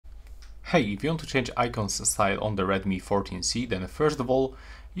Hey, if you want to change icons style on the Redmi 14C, then first of all,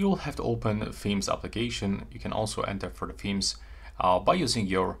 you will have to open Themes application. You can also enter for the themes by using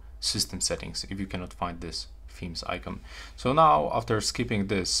your system settings if you cannot find this themes icon. So now, after skipping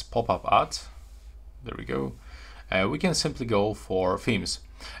this pop-up ad, there we go, we can simply go for themes.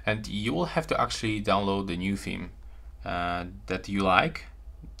 And you will have to actually download the new theme that you like,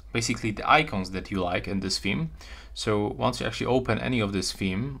 basically the icons that you like in this theme. So once you actually open any of this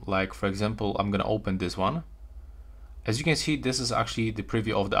theme, like for example, I'm gonna open this one. As you can see, this is actually the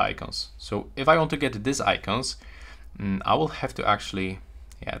preview of the icons. So if I want to get these icons, I will have to actually,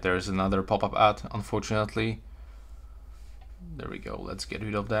 yeah, there's another pop-up ad, unfortunately. There we go, let's get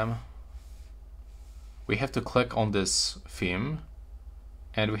rid of them. We have to click on this theme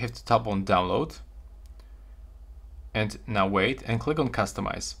and we have to tap on download. And now wait and click on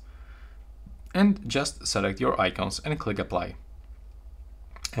customize. And just select your icons and click apply.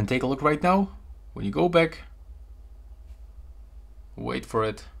 And take a look right now. When you go back, wait for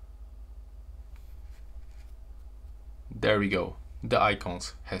it. There we go. The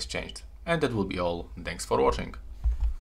icons has changed. And that will be all. Thanks for watching.